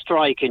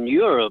strike in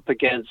Europe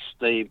against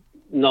the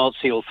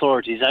Nazi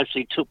authorities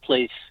actually took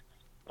place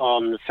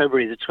on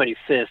February the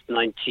 25th,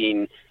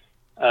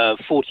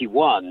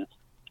 1941,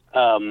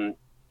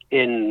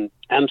 in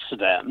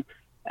Amsterdam.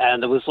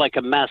 And there was like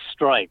a mass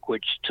strike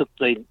which took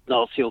the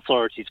Nazi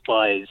authorities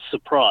by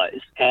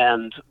surprise.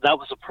 And that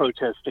was a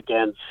protest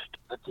against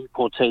the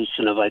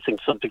deportation of, I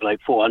think, something like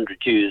 400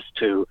 Jews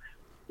to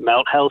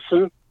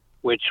Mauthausen,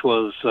 which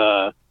was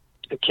a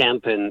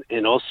camp in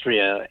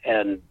Austria.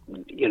 And,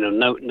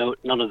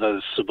 none of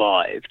those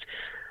survived.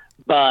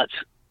 But,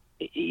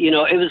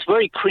 it was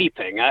very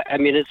creeping. I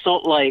mean, it's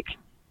not like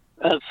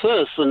at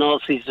first the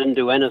Nazis didn't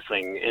do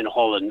anything in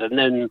Holland. And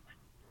then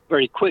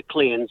very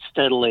quickly and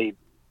steadily,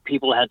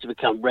 people had to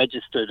become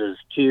registered as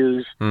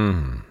Jews,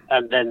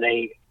 and then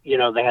they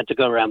had to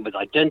go around with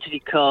identity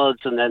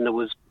cards, and then there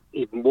was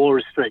even more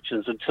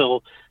restrictions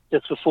until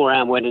just before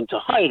Anne went into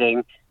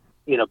hiding.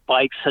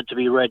 Bikes had to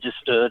be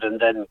registered and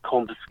then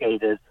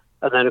confiscated,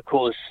 and then of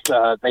course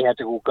they had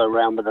to all go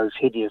around with those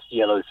hideous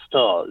yellow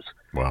stars.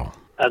 Wow!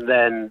 And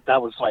then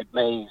that was like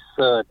May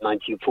 3rd,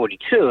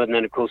 1942, and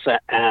then of course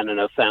Anne and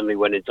her family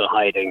went into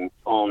hiding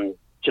on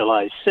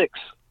July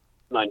 6th,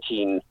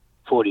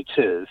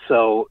 1942.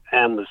 So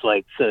Anne was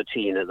like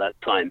 13 at that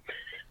time.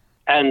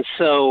 And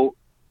so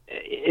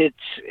it's,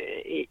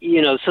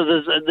 so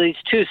there's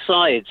these two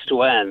sides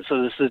to Anne.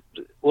 So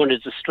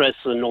wanted to stress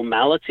the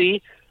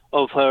normality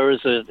of her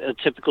as a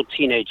typical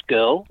teenage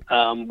girl,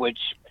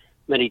 which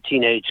many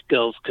teenage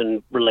girls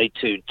can relate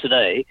to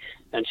today.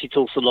 And she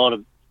talks a lot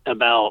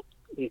about,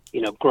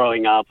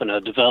 growing up and her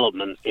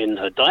development in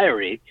her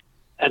diary.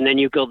 And then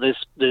you've got this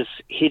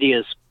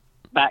hideous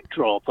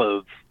backdrop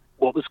of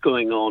what was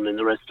going on in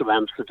the rest of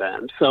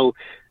Amsterdam. So,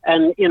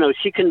 and,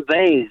 she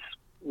conveys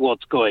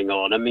what's going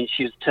on. I mean,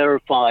 she was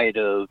terrified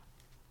of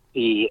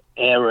the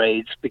air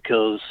raids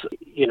because,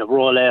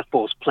 Royal Air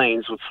Force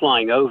planes were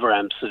flying over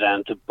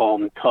Amsterdam to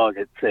bomb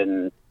targets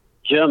in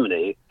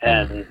Germany,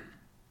 and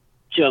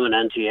German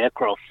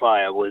anti-aircraft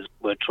fire were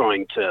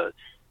trying to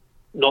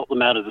knock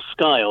them out of the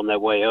sky on their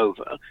way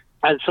over.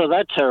 And so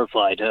that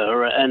terrified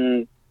her,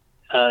 and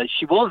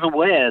she was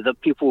aware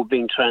that people were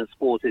being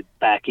transported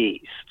back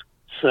east.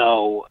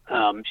 So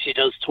she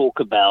does talk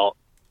about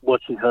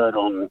what she heard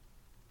on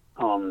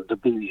the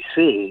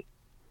BBC.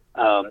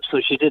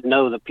 So she did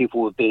know that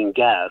people were being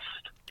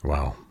gassed.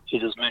 Wow. She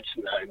does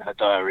mention that in her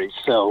diary.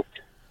 So,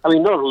 I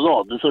mean, not a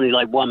lot. There's only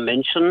like one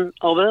mention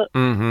of it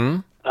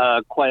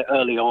quite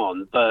early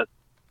on. But,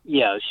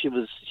 yeah, she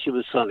was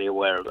certainly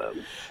aware of it.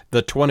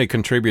 The 20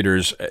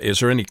 contributors, is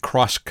there any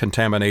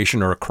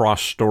cross-contamination or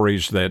cross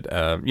stories that,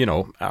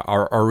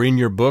 are in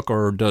your book,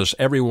 or does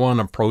everyone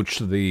approach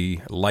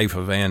the life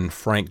of Anne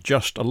Frank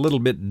just a little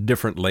bit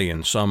differently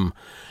in some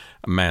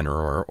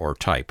manner or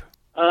type?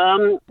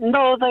 No,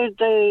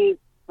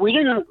 we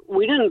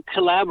didn't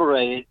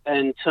collaborate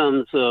in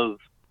terms of,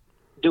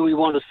 do we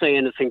want to say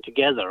anything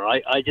together?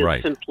 I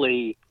just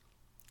simply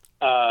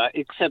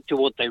accepted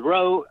what they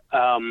wrote,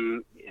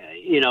 and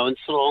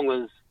so long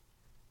as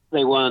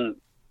they weren't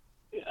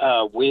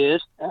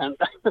weird and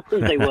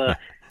they were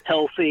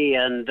healthy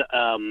and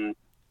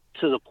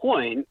to the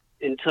point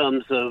in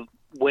terms of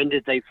when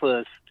did they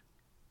first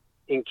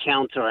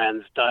encounter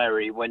Anne's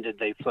diary, when did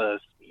they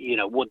first,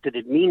 what did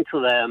it mean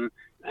to them,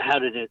 how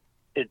did it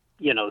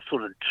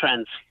sort of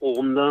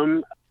transform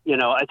them.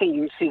 I think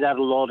you can see that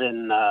a lot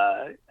in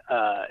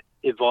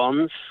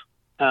Yvonne's,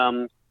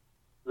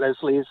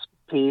 Leslie's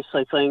piece,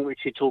 I think, which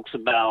she talks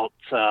about,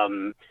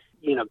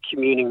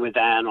 communing with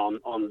Anne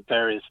on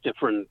various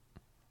different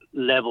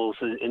levels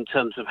in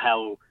terms of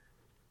how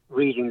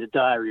reading the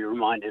diary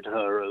reminded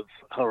her of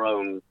her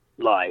own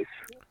life.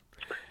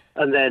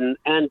 And then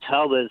Anne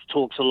Talbers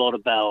talks a lot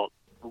about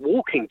the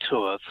walking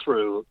tour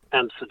through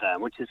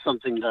Amsterdam, which is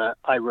something that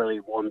I really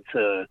want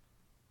to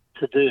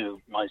do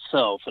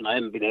myself, and I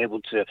haven't been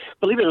able to.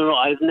 Believe it or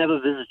not, I've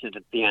never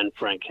visited the Anne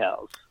Frank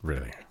house.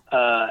 Really?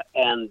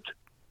 And,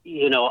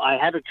 I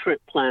had a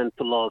trip planned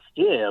for last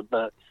year,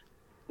 but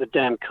the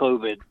damn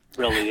COVID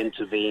really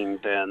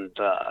intervened, and,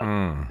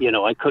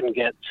 I couldn't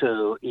get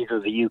to either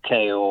the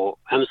UK or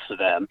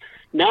Amsterdam.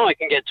 now I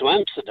can get to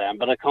Amsterdam,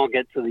 but I can't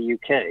get to the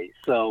UK.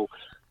 So,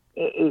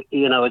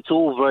 it's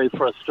all very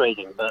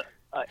frustrating. But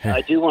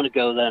I do want to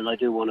go there, and I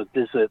do want to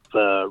visit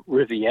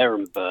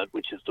Rivierenbuurt,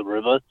 which is the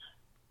river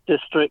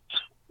district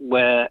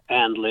where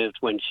Anne lived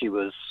when she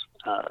was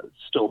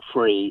still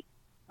free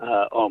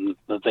on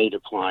the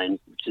Vaderplein,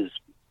 which is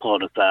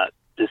part of that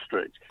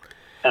district,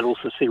 and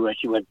also see where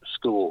she went to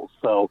school.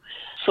 So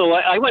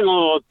I went on a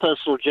lot of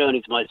personal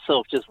journeys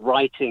myself, just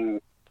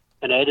writing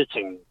and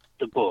editing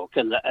the book,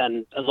 and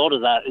a lot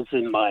of that is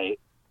in my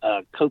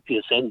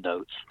copious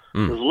endnotes.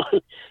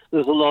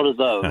 There's a lot of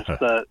those,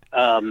 but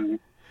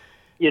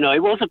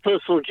it was a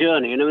personal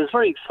journey, and it was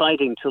very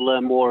exciting to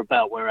learn more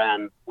about where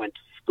Anne went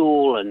to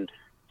school and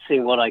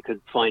seeing what I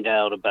could find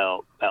out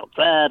about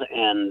that,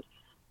 and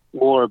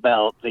more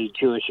about the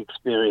Jewish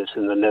experience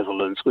in the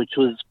Netherlands, which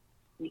was,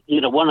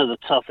 one of the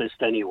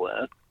toughest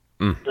anywhere,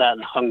 that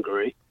and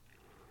Hungary.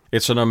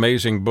 It's an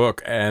amazing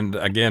book, and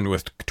again,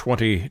 with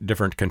 20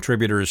 different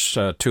contributors,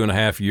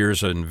 2.5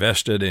 years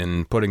invested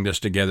in putting this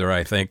together,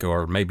 I think,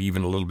 or maybe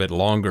even a little bit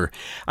longer.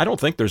 I don't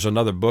think there's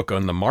another book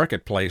on the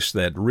marketplace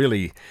that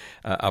really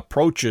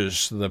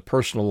approaches the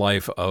personal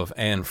life of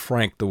Anne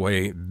Frank the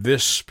way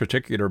this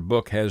particular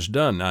book has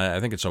done. I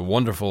think it's a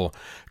wonderful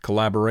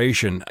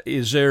collaboration.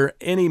 Is there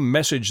any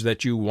message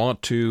that you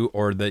want to,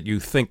 or that you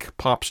think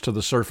pops to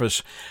the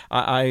surface?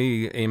 I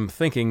am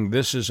thinking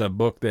this is a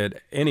book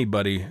that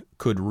anybody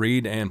could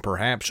read and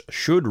perhaps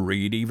should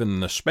read,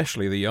 even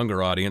especially the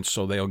younger audience,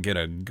 so they'll get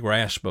a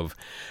grasp of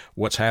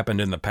what's happened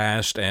in the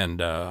past and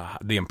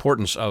the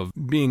importance of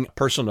being a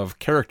person of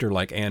character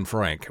like Anne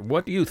Frank.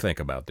 What do you think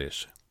about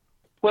this?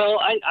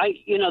 Well,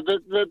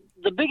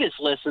 the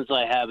biggest lessons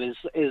I have is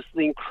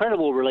the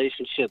incredible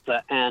relationship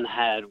that Anne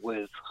had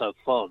with her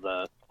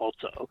father,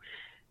 Otto.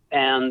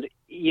 And,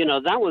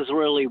 that was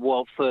really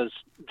what first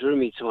drew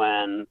me to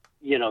Anne,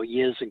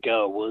 years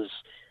ago, was,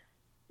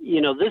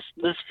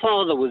 this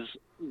father was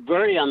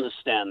very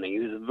understanding. He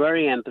was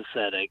very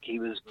empathetic. He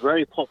was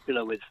very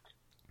popular with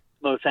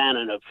both Anne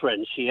and her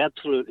friends. She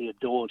absolutely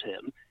adored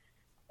him.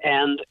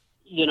 And,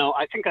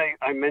 I think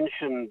I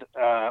mentioned,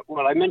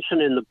 I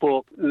mentioned in the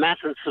book Matt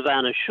and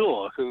Savannah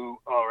Shaw, who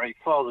are a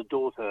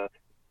father-daughter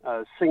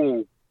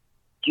singing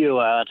duo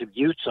out of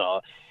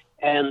Utah.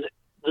 And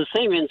the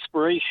same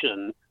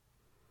inspiration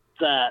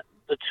that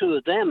the two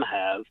of them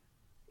have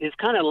is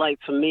kind of like,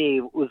 for me,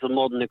 was the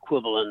modern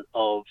equivalent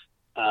of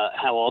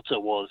how Otto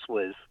was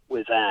with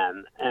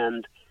Anne.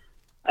 And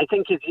I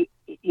think if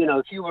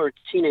you were a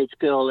teenage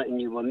girl and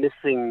you were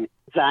missing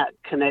that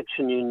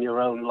connection in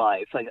your own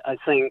life, I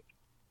think,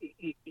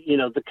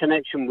 the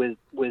connection with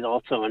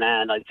Otto and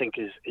Anne, I think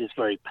is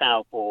very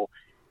powerful.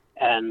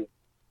 And,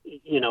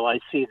 I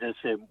see this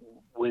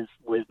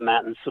with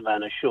Matt and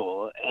Savannah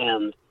Shaw.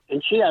 And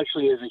she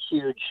actually is a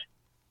huge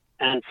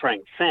Anne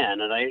Frank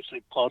fan, and I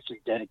actually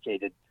partially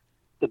dedicated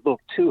the book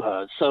to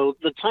her. So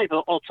the type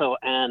of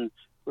Otto-Anne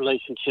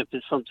relationship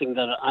is something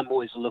that I'm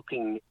always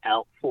looking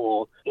out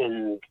for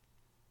in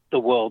the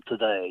world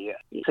today.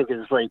 I think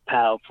it's very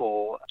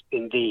powerful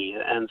indeed.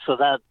 And so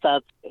that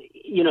the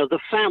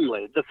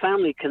family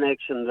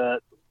connection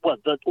that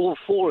all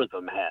four of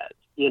them had.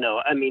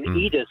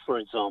 Edith, for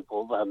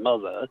example, their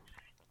mother,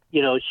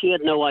 she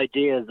had no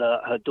idea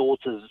that her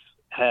daughters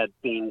had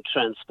been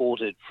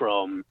transported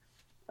from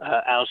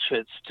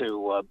Auschwitz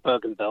to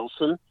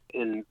Bergen-Belsen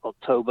in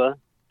October,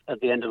 at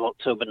the end of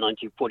October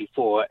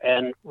 1944.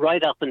 And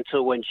right up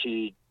until when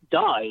she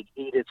died,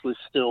 Edith was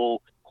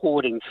still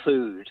hoarding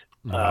food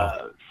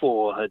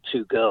for her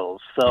two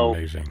girls. So,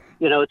 amazing.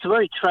 It's a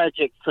very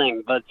tragic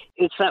thing, but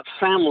it's that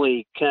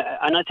family,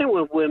 and I think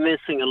we're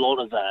missing a lot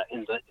of that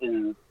in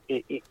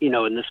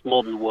this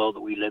modern world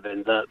that we live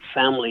in. That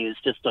family is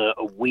just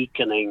a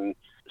weakening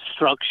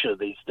structure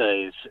these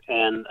days,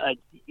 and I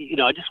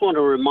just want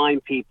to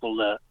remind people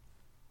that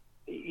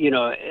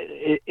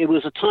it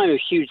was a time of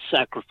huge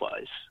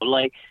sacrifice.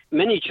 Like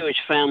many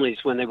Jewish families,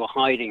 when they were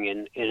hiding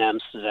in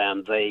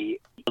Amsterdam, they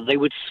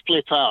would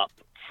split up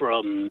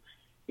from,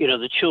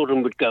 the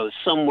children would go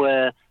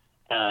somewhere,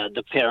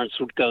 the parents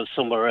would go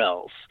somewhere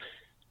else.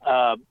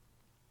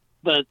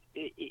 But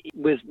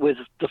with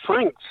the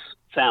Franks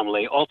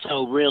family,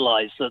 Otto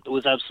realized that there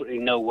was absolutely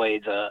no way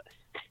that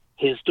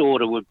his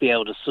daughter would be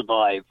able to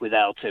survive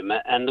without him,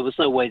 and there was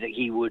no way that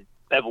he would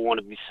ever want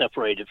to be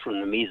separated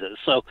from them either.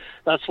 So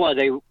that's why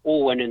they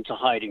all went into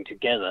hiding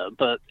together.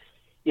 But,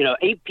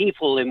 8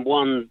 people in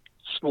one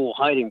small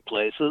hiding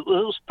place, it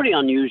was pretty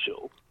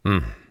unusual.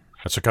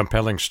 That's a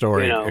compelling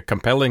story, a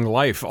compelling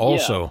life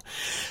also. Yeah.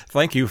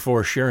 Thank you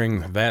for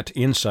sharing that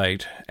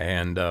insight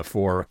and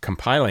for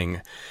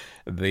compiling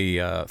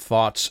the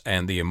thoughts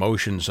and the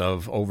emotions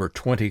of over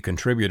 20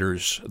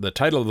 contributors. The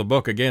title of the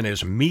book, again,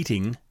 is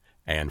Meeting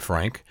Anne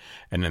Frank,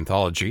 an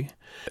anthology.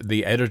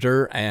 The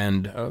editor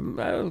and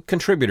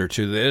contributor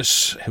to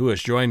this, who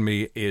has joined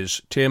me,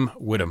 is Tim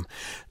Whittam.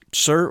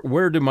 Sir,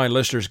 where do my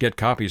listeners get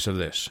copies of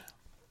this?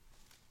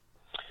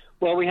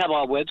 Well, we have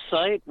our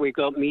website. We've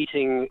got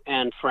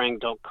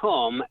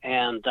meetingannefrank.com,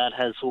 and that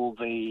has all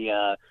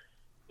the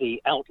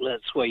the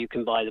outlets where you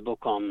can buy the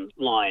book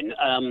online.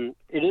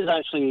 It is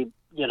actually,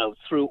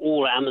 through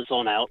all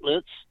Amazon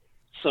outlets,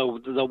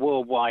 so the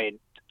worldwide.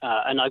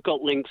 And I've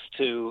got links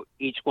to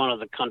each one of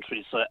the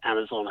countries that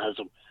Amazon has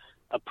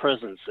a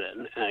presence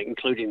in,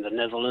 including the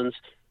Netherlands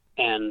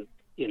and,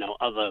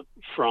 other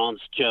France,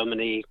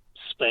 Germany,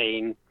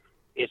 Spain,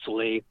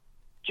 Italy,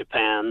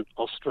 Japan,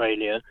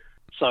 Australia.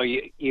 So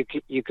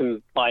you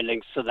can buy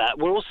links to that.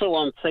 We're also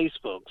on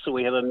Facebook, so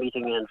we have a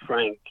Meeting Anne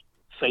Frank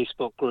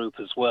Facebook group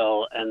as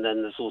well. And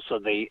then there's also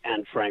the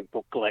Anne Frank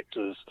Book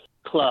Collectors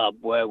Club,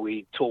 where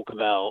we talk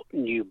about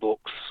new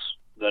books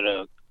that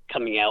are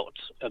coming out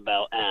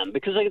about Anne,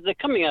 because they're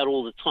coming out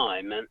all the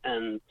time,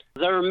 and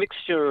they're a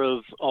mixture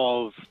of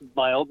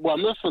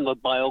most of them are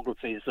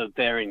biographies of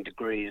varying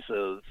degrees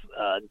of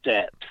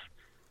depth,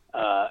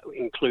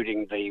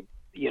 including the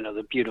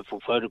beautiful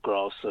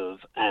photographs of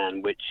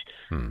Anne, which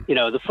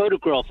the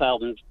photograph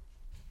album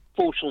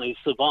fortunately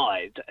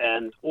survived,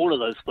 and all of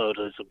those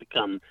photos have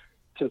become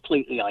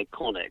completely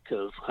iconic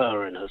of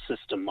her and her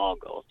sister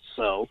Margot.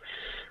 So,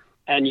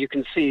 and you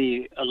can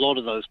see a lot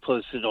of those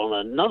posted on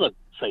another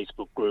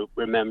Facebook group,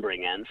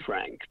 Remembering Anne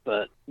Frank.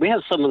 But we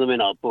have some of them in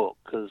our book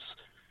because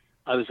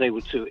I was able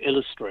to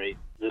illustrate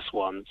this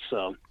one.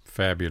 So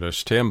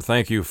fabulous. Tim,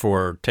 thank you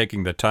for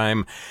taking the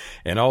time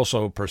and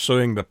also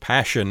pursuing the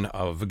passion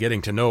of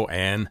getting to know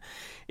Anne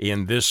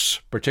in this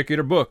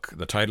particular book,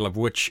 the title of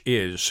which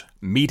is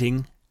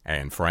Meeting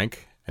Anne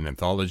Frank, an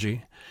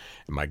anthology.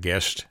 And my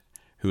guest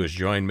who has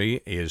joined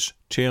me is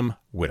Tim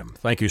Whittam.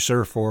 Thank you,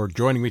 sir, for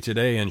joining me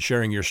today and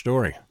sharing your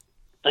story.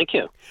 Thank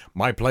you.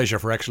 My pleasure.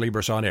 For Ex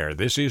Libris On Air,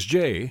 this is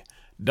J.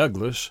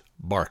 Douglas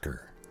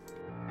Barker.